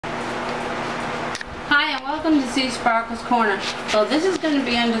Hi and welcome to C Sparkle's Corner. So this is going to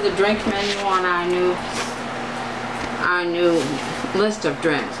be under the drink menu on our new list of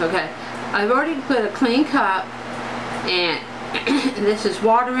drinks. Okay, I've already put a clean cup and this is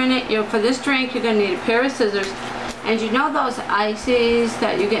water in it. For this drink you're going to need a pair of scissors, and you know those ices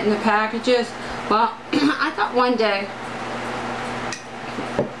that you get in the packages? Well, I thought one day,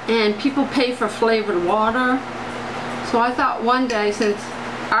 and people pay for flavored water, so I thought one day, since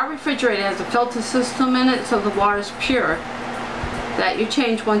our refrigerator has a filter system in it so the water's pure, that you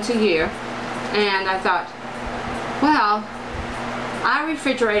change once a year, and I thought, well, our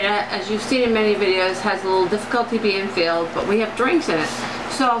refrigerator, as you've seen in many videos, has a little difficulty being filled, but we have drinks in it.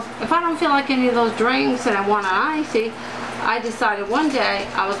 So if I don't feel like any of those drinks and I want an icy, I decided one day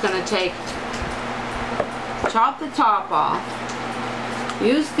I was going to chop the top off,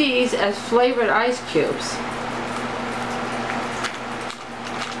 use these as flavored ice cubes.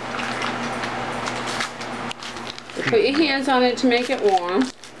 You put your hands on it to make it warm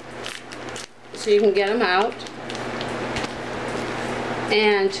so you can get them out.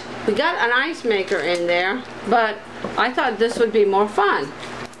 And we got an ice maker in there, but I thought this would be more fun.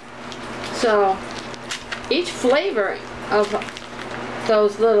 So each flavor of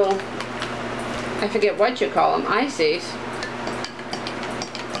those little, I forget what you call them, ices,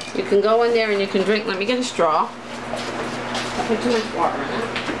 you can go in there and you can drink. Let me get a straw. I put too much water in it.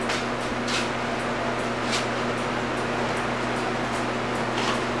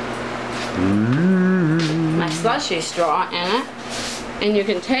 My slushy straw in it, and you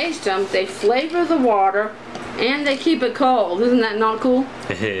can taste them. They flavor the water and they keep it cold. Isn't that not cool?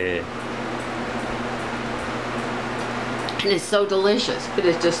 And it's so delicious. It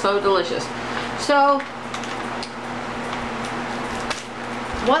is just so delicious. So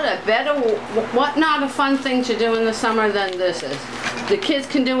what not a fun thing to do in the summer than this is. The kids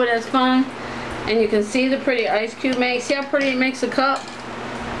can do it as fun, and you can see the pretty ice cube makes. See how pretty it makes a cup?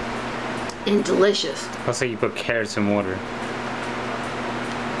 And delicious. Also, you put carrots in water.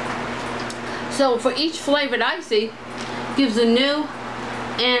 So for each flavored icy gives a new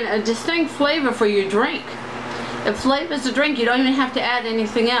and a distinct flavor for your drink. It flavors the drink. You don't even have to add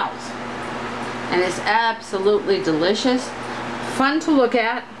anything else. And it's absolutely delicious. Fun to look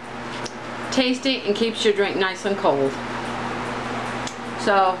at, tasty, and keeps your drink nice and cold.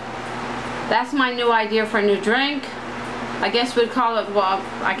 So that's my new idea for a new drink. I guess we'd call it, well,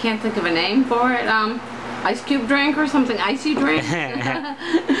 I can't think of a name for it, ice cube drink or something, icy drink.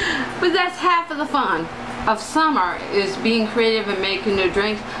 But that's half of the fun of summer, is being creative and making new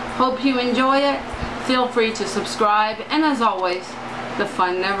drinks. Hope you enjoy it. Feel free to subscribe, and as always, the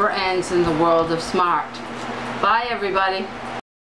fun never ends in the world of smart. Bye everybody.